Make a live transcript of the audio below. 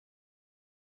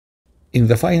In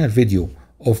the final video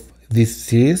of this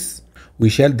series, we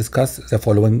shall discuss the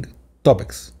following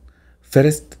topics.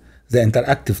 First, the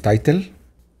interactive title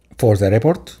for the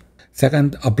report.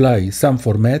 Second, apply some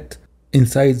format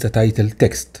inside the title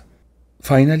text.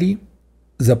 Finally,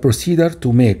 the procedure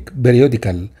to make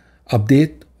periodical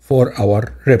update for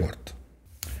our report.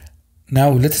 Now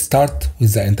let's start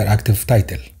with the interactive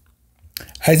title.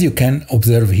 As you can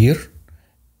observe here,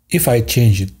 if I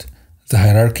changed the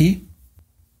hierarchy,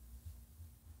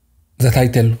 the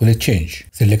title will change.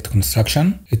 Select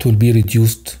construction, it will be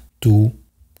reduced to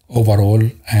overall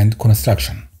and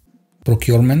construction,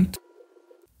 procurement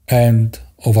and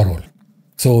overall.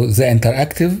 So the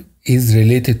interactive is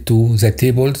related to the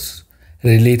tables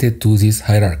related to this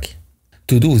hierarchy.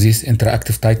 To do this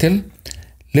interactive title,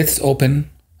 let's open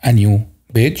a new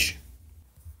page.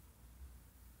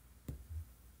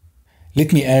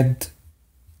 Let me add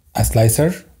a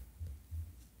slicer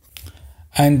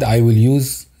and I will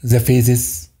use the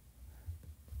phases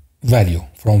value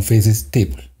from phases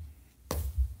table.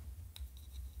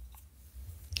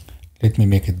 Let me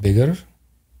make it bigger.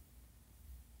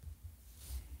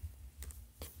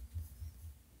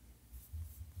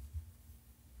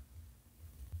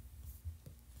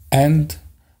 And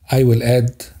I will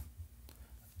add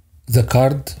the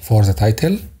card for the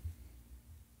title.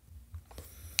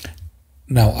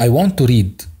 Now I want to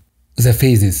read the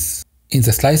phases in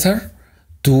the slicer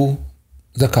to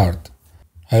the card.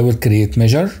 I will create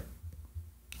measure,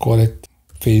 call it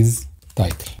phase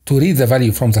title. To read the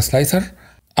value from the slicer,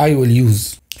 I will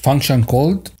use function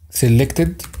called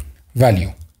selected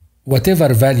value.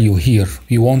 Whatever value here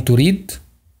we want to read,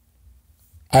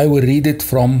 I will read it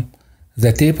from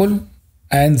the table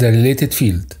and the related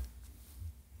field.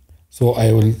 So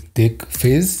I will take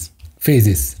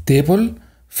phases table,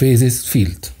 phases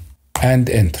field and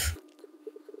enter.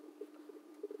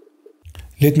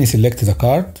 Let me select the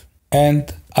card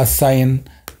and assign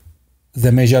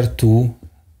the measure to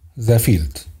the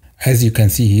field. As you can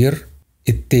see here,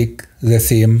 it takes the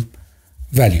same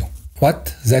value.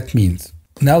 What that means?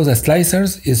 Now the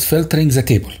slicers is filtering the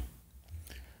table.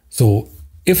 So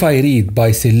if I read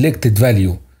by selected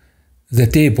value the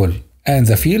table and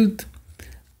the field,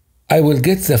 I will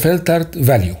get the filtered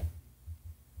value.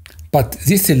 But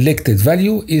this selected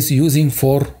value is using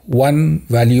for one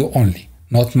value only,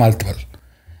 not multiple.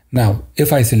 Now,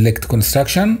 if I select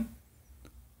construction,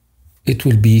 it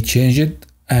will be changed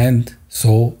and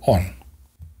so on.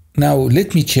 Now,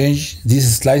 let me change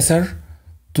this slicer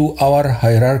to our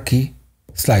hierarchy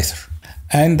slicer.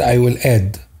 And I will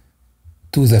add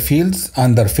to the fields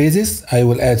under phases, I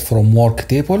will add from work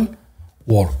table,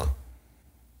 work.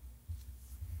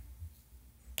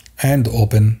 And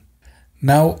open.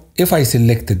 Now, if I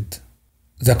selected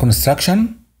the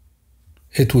construction,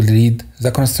 it will read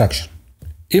the construction.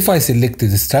 If I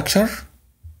selected the structure,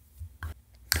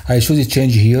 I should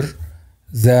change here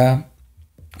the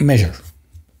measure.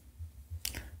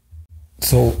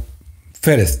 So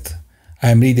first,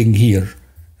 I'm reading here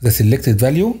the selected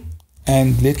value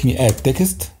and let me add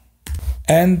text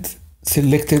and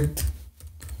selected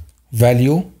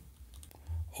value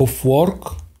of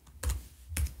work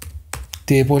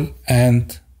table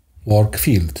and work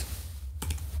field.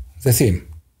 The same.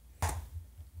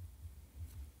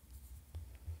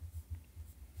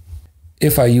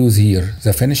 If I use here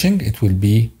the finishing, it will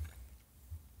be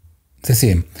the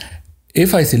same.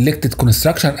 If I selected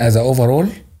construction as an overall,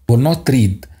 will not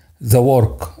read the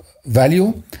work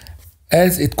value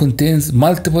as it contains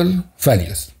multiple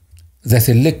values. The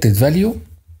selected value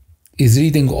is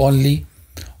reading only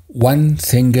one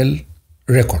single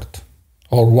record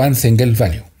or one single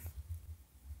value.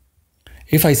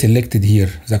 If I selected here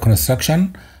the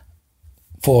construction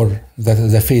for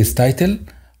the phase title,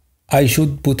 I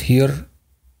should put here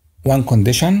one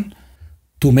condition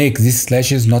to make these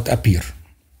slashes not appear.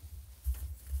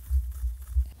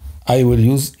 I will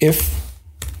use if.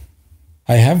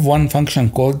 I have one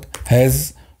function called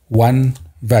has one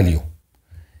value.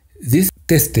 This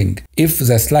testing if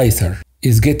the slicer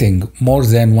is getting more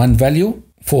than one value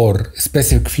for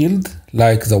specific field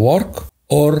like the work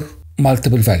or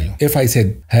multiple value. If I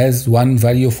said has one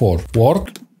value for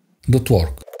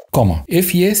work.work, comma.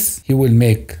 If yes, he will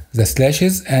make the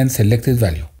slashes and selected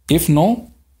value. If no,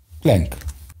 blank.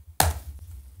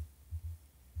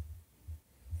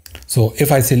 So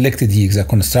if I selected here the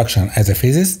construction as a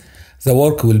phases, the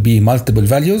work will be multiple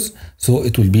values, so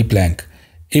it will be blank.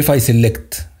 If I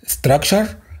select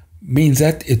structure, means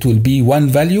that it will be one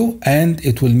value and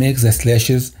it will make the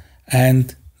slashes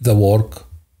and the work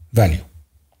value.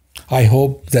 I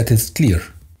hope that is clear.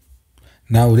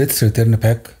 Now let's return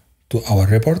back to our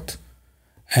report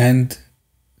and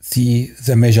see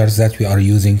the measures that we are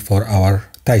using for our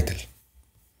title.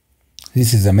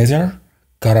 This is the measure,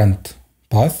 current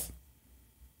path.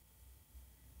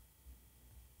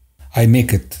 I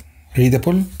make it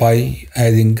readable by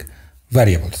adding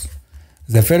variables.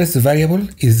 The first variable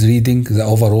is reading the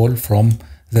overall from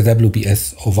the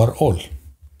WPS overall.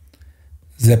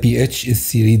 The pH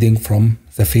is reading from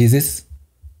the phases,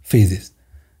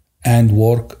 and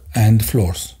work and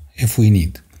floors if we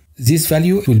need. This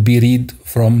value will be read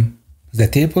from the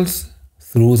tables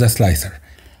through the slicer.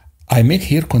 I make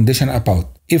here condition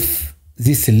about if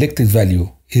this selected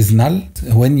value is null.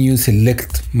 When you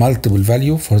select multiple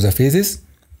value for the phases,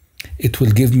 it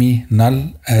will give me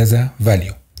null as a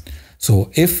value.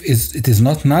 So if it is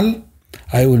not null,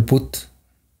 I will put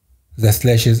the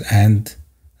slashes and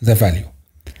the value.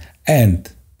 And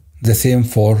the same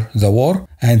for the work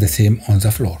and the same on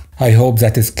the floor. I hope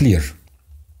that is clear.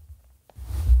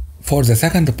 For the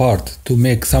second part, to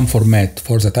make some format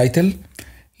for the title,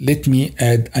 let me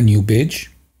add a new page.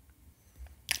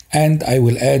 And I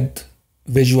will add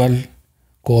visual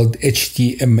called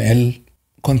HTML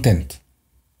content.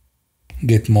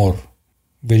 Get more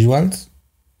visuals.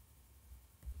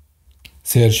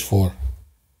 Search for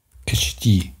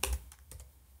HTML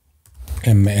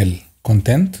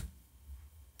content.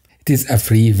 It is a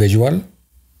free visual.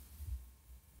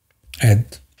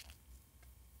 Add.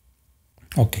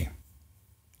 Okay.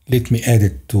 Let me add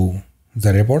it to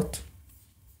the report.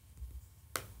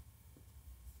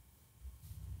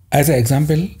 As an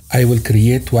example, I will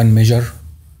create one measure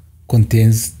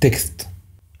contains text.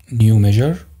 New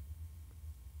measure.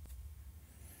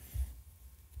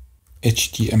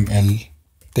 HTML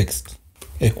text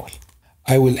equal.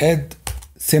 I will add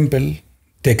simple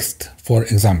text, for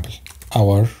example,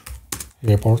 our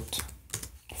report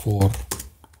for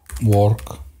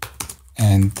work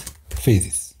and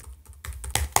phases.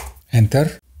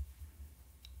 Enter.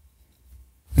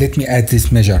 Let me add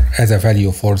this measure as a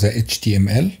value for the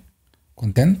HTML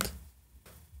content.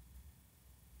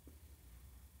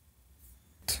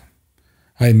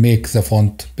 I make the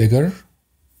font bigger.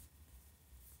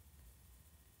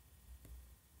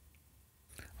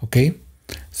 Okay,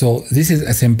 so this is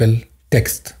a simple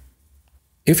text.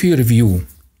 If you review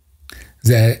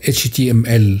the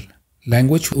HTML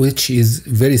language, which is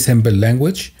very simple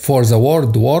language, for the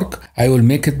word work, I will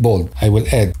make it bold. I will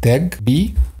add tag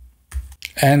B,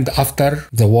 and after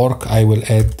the work, I will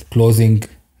add closing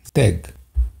tag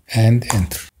and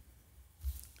enter.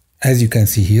 As you can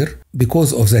see here,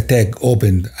 because of the tag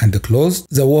opened and closed,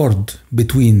 the word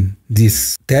between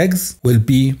these tags will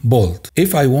be bold.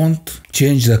 If I want to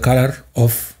change the color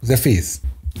of the face,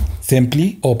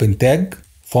 simply open tag,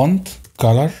 font,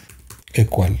 color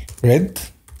equal red,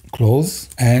 close,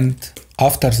 and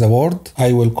after the word,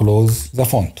 I will close the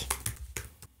font.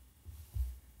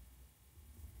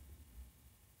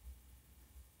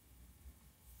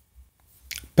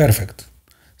 Perfect.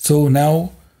 So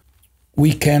now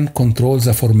we can control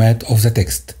the format of the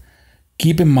text.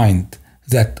 Keep in mind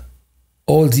that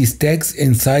all these tags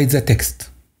inside the text.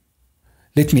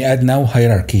 Let me add now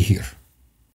hierarchy here.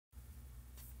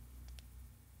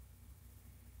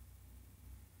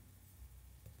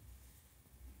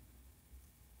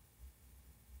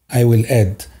 I will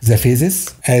add the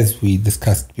phases as we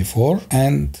discussed before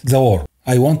and the work.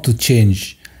 I want to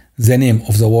change the name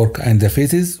of the work and the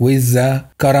phases with the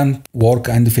current work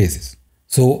and phases.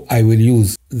 So I will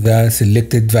use the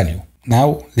selected value.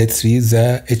 Now let's read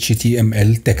the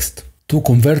HTML text. To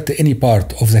convert any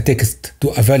part of the text to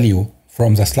a value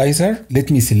from the slicer, let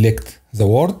me select the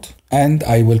word and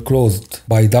I will close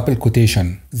by double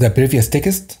quotation the previous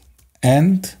text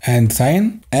and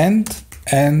sign and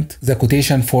the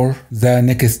quotation for the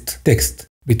next text.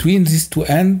 Between these two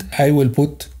and I will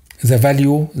put the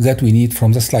value that we need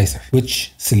from the slicer,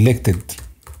 which selected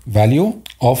value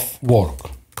of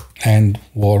work and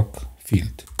work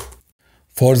field.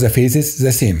 For the phases,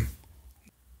 the same.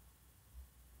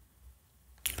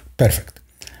 Perfect.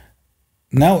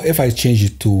 Now if I change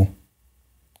it to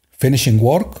finishing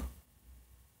work,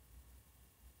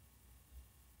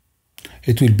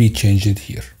 it will be changed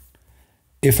here.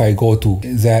 If I go to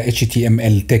the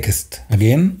HTML text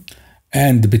again,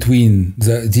 and between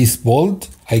this bold,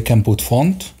 I can put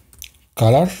font,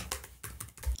 color,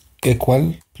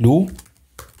 equal blue,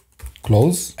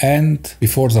 close, and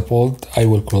before the bold, I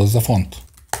will close the font.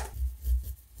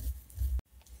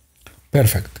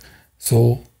 Perfect.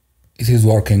 So it is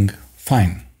working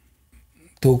fine.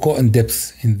 To go in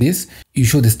depth in this, you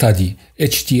should study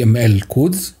HTML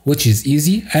codes, which is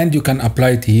easy, and you can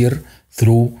apply it here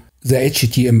through the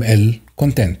HTML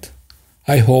content.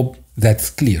 I hope that's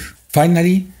clear.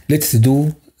 Finally, let's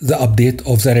do the update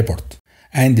of the report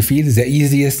and feel the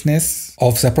easiness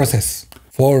of the process.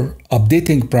 For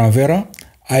updating Primavera,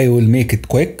 I will make it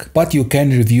quick, but you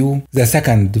can review the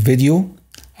second video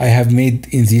I have made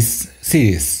in this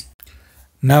series.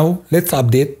 Now let's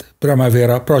update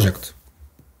Primavera project.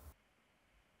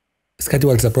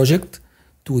 Schedule the project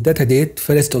to data date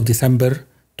 1st of December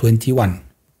 21.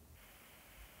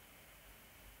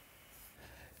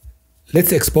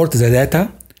 Let's export the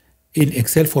data in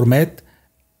Excel format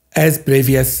as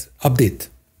previous update.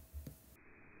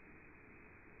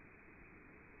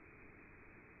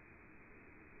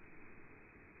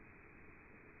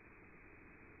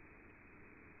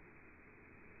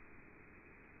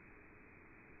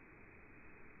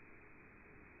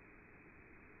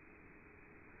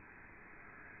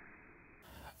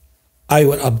 I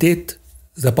will update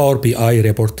the Power BI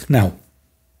report now.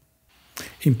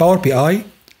 In Power BI,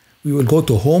 we will go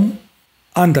to Home,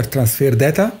 under Transfer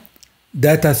Data,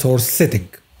 Data Source Setting.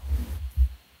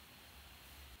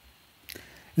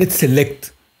 Let's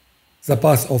select the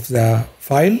path of the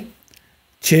file,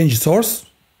 change source.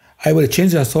 I will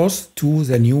change the source to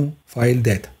the new file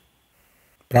data.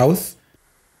 Browse.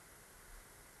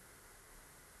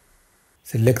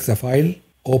 Select the file,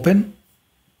 open,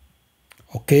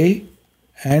 OK,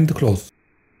 and close.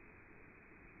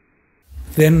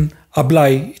 Then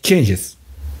apply changes.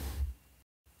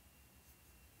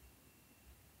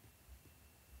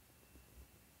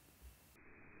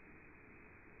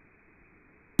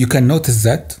 You can notice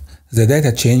that the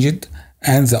data changed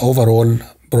and the overall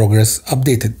progress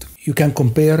updated. You can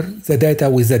compare the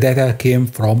data with the data came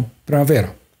from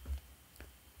Primavera.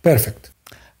 Perfect.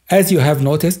 As you have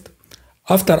noticed,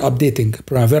 after updating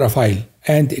Primavera file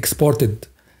and exported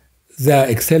the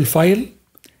Excel file,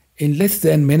 in less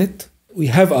than a minute, we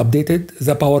have updated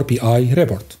the Power BI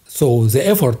report. So the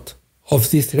effort of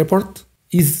this report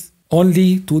is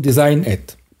only to design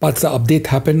it, but the update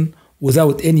happened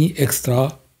without any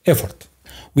extra effort.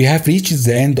 We have reached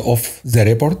the end of the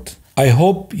report. I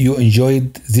hope you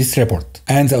enjoyed this report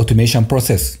and the automation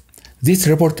process. This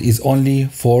report is only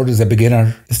for the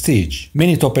beginner stage.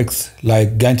 Many topics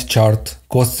like Gantt chart,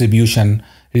 cost distribution,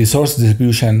 resource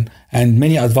distribution, and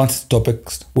many advanced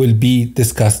topics will be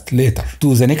discussed later.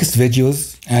 To the next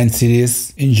videos and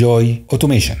series, enjoy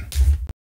automation.